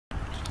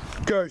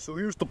Okay, so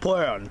here's the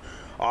plan.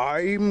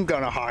 I'm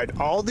gonna hide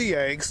all the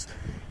eggs.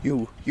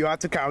 You have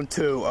to count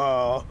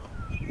to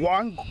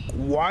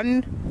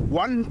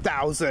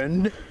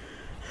 1,000. You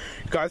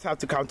guys have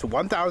to count to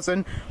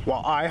 1,000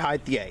 while I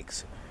hide the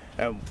eggs.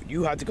 And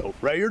you have to go,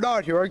 ready or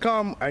not, here I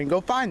come, and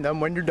go find them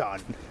when you're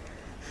done.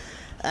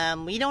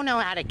 We don't know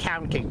how to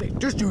count, King Pig.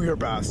 Just do your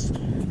best.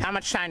 How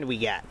much time do we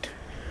get?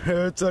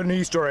 It's an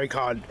Easter egg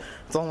hunt.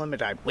 It's unlimited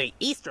time. Wait,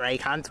 Easter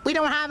egg hunts? We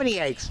don't have any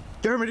eggs.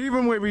 Damn it,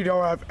 even when we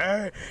don't have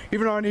eggs,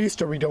 even on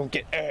Easter we don't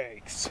get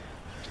eggs.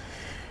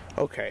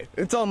 Okay,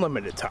 it's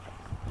unlimited time.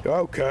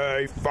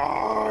 Okay,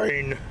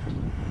 fine.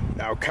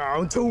 Now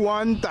count to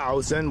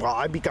 1,000 while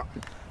I be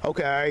counting.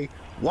 Okay,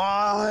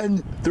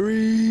 1,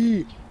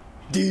 3,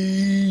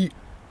 D,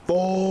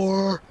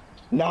 4,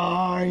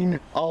 9,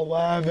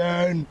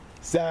 11,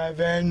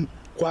 7,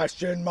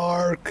 question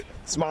mark,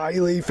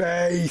 smiley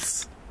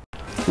face.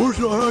 Where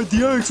should I hide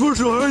the eggs? Where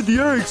should I hide the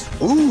eggs?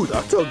 Ooh,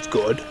 that sounds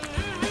good.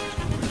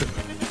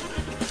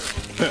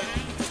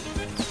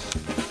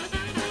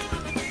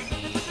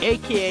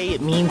 AKA,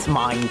 it means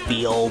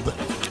minefield.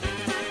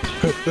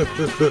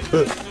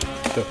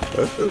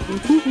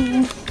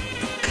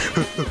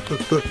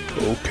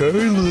 Okay,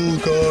 little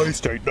guy,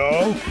 stay.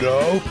 No,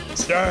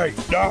 stay.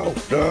 No,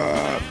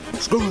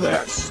 screw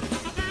this.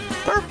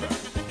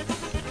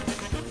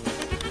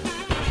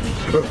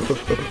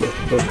 Perfect.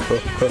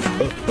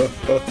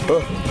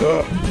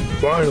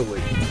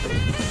 Finally.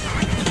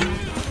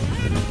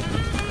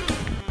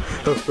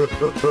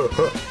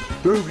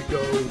 There we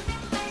go.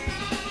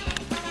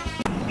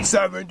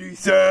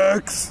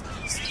 76,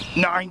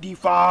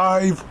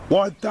 95,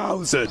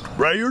 1,000.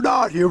 Ready or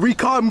not, here we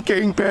come,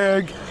 King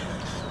Pig.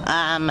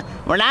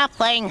 We're not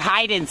playing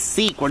hide and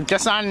seek. We're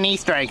just on an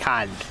Easter egg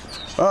hunt.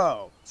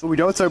 Oh, so we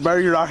don't say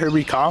ready or not, here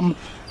we come?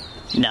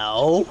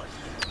 No.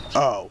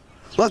 Oh,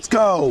 let's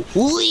go.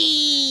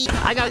 Whee!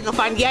 I gotta go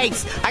find the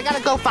eggs.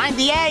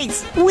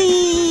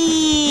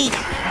 Whee!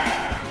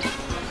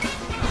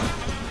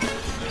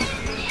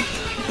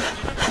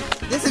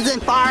 This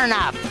isn't far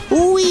enough.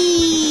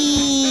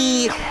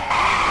 Whee!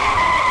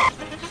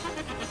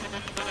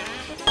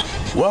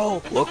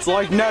 Well, looks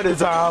like Ned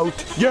is out.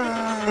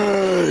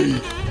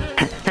 Yay!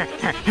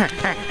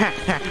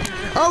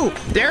 Oh,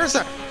 there's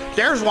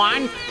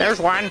one.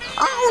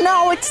 Oh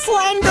no, it's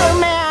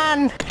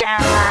Slenderman!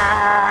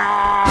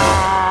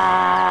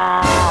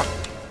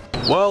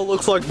 Well,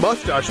 looks like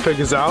Mustache Pig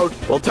is out.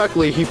 Well,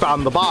 technically he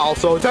found the ball,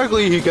 so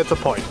technically he gets a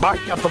point. I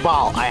got the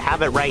ball. I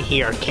have it right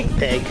here, King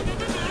Pig.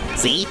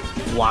 See?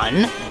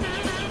 1.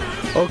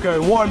 Okay,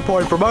 1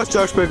 point for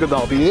Mustache Pig, and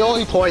that'll be the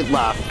only point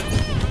left.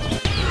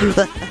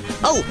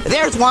 Oh,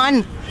 there's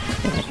one.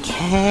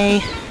 Okay,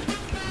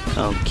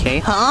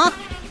 huh?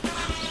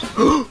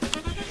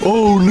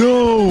 Oh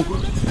no!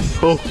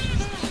 Oh,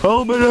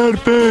 Helmet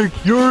Head Pig,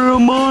 you're in a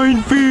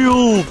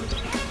minefield!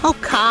 Oh,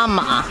 come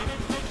on.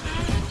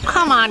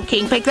 Come on,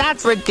 King Pig,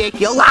 that's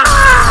ridiculous.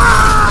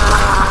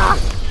 Ah!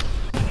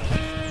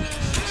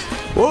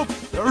 Whoop,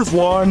 there's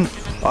one.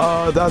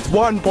 That's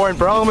 1 point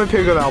for Helmet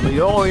Pig, and that'll be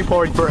the only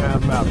point for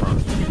him ever.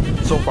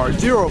 So far,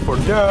 0 for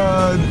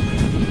Ned.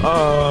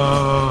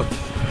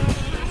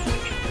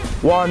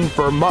 1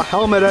 for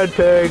Helmet Head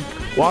Pig,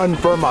 1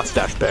 for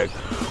Mustache Pig.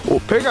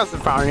 Well, Pig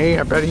hasn't found any.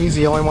 I bet he's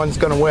the only one who's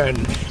gonna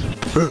win.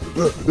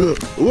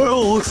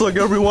 Well, looks like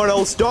everyone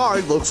else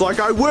died. Looks like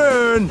I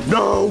win.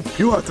 No,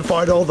 you have to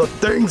find all the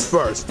things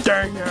first.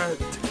 Dang it.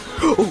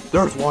 Oh,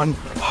 there's one.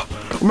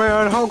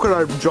 Man, how could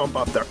I jump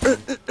up there?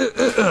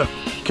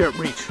 Can't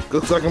reach.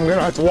 Looks like I'm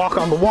gonna have to walk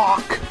on the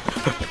walk.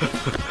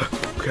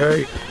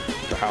 Okay.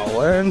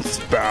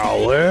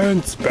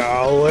 Balance.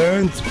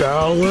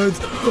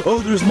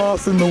 Oh, there's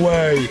moss in the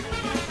way.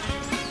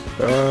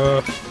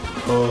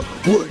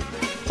 Wait.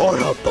 I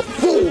have the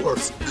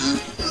force.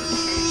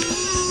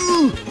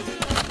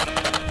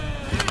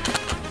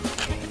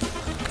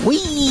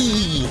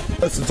 Whee!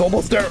 Yes, it's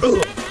almost there.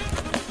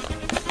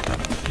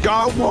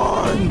 Got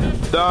one.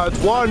 That's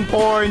 1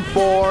 point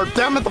for.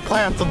 Damn it, the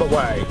plant's in the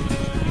way.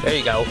 There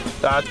you go.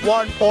 That's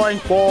 1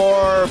 point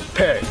for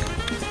Pig.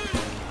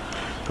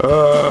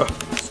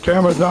 This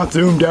camera's not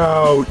zoomed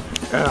out.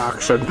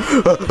 Action.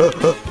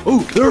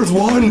 Oh, there's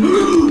one.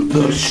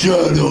 The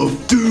Shed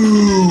of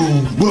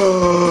Doom.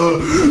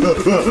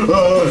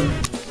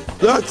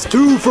 That's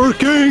 2 for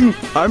Pig.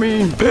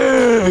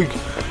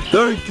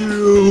 Thank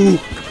you.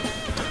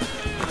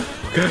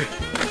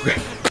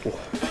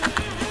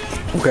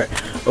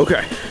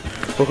 Okay.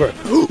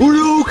 Oh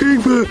no,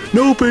 King Pig.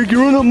 No, Pig,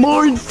 you're in a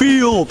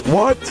minefield.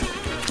 What?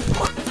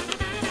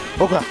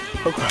 Okay.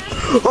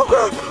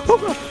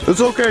 It's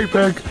okay,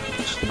 Pig.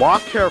 Just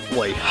walk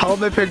carefully.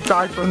 Helmet Pig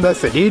died from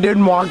this and he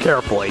didn't walk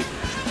carefully.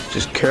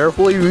 Just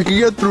carefully, we can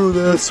get through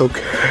this,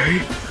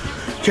 okay?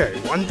 Okay,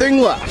 1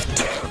 thing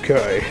left.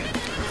 Okay.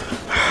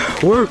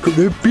 Where could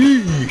it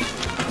be?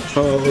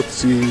 Let's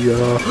see,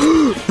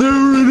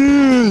 there it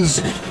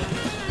is!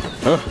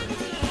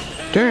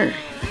 Dang,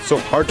 it's so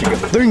hard to get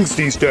things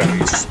these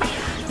days.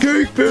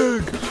 King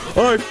Pig,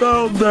 I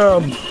found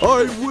them!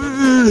 I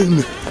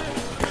win!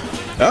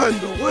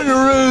 And the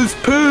winner is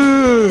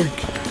Pig!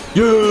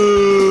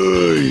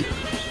 Yay!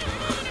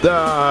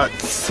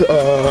 That's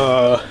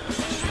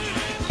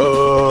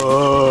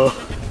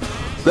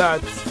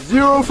that's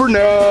 0 for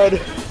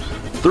Ned,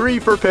 3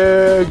 for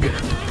Pig,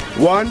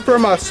 1 for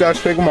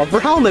Mustache Pig, and 1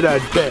 for Helmet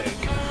Head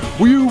Pig.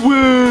 We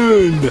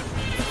win!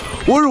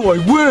 What do I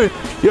win?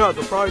 Yeah,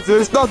 the prize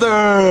is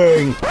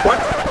nothing!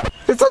 What?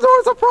 It said there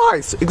was a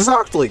prize!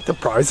 Exactly, the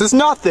prize is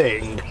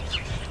nothing!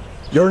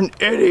 You're an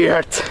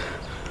idiot!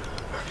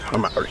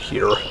 I'm out of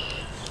here.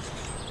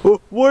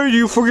 Why do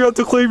you forget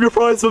to claim your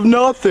prize of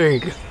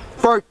nothing?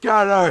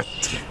 Forget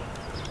it!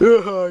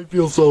 I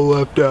feel so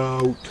left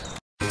out.